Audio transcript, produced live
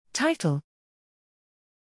Title: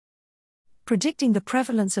 Predicting the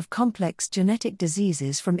prevalence of complex genetic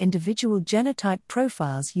diseases from individual genotype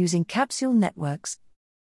profiles using capsule networks.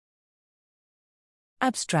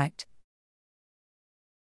 Abstract: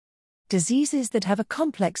 Diseases that have a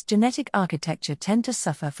complex genetic architecture tend to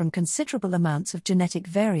suffer from considerable amounts of genetic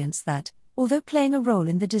variance that, although playing a role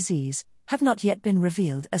in the disease, have not yet been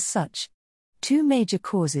revealed as such. Two major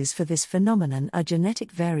causes for this phenomenon are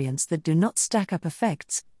genetic variants that do not stack up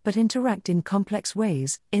effects, but interact in complex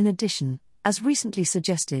ways. In addition, as recently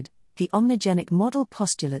suggested, the omnigenic model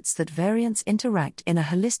postulates that variants interact in a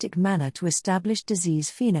holistic manner to establish disease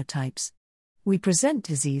phenotypes. We present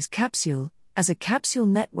disease capsule as a capsule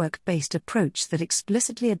network-based approach that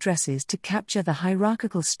explicitly addresses to capture the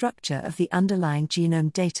hierarchical structure of the underlying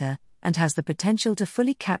genome data, and has the potential to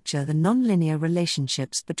fully capture the nonlinear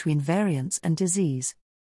relationships between variants and disease.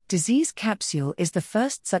 Disease capsule is the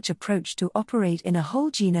first such approach to operate in a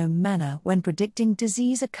whole genome manner when predicting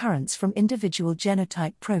disease occurrence from individual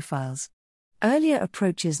genotype profiles. Earlier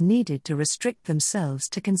approaches needed to restrict themselves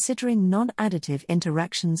to considering non-additive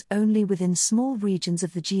interactions only within small regions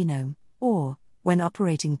of the genome, or, when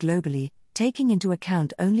operating globally, taking into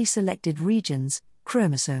account only selected regions,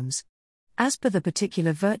 chromosomes. As per the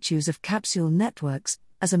particular virtues of capsule networks,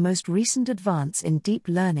 as a most recent advance in deep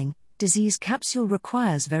learning, disease capsule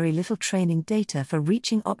requires very little training data for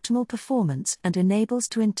reaching optimal performance and enables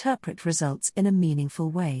to interpret results in a meaningful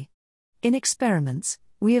way. In experiments,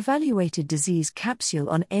 we evaluated disease capsule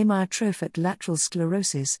on amyotrophic lateral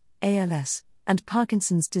sclerosis, ALS, and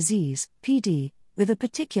Parkinson's disease, PD, with a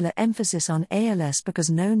particular emphasis on ALS because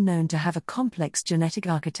known to have a complex genetic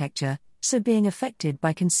architecture, so being affected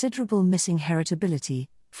by considerable missing heritability,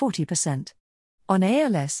 40%. On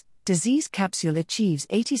ALS, disease capsule achieves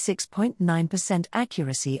 86.9%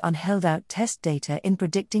 accuracy on held-out test data in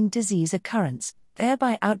predicting disease occurrence,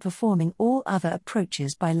 thereby outperforming all other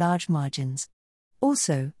approaches by large margins.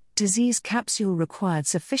 Also, disease capsule required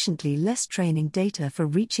sufficiently less training data for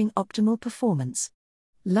reaching optimal performance.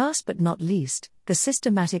 Last but not least, the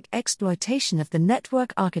systematic exploitation of the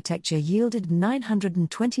network architecture yielded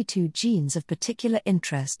 922 genes of particular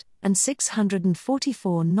interest, and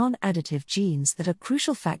 644 non-additive genes that are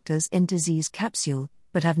crucial factors in disease capsule,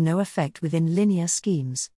 but have no effect within linear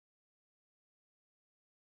schemes.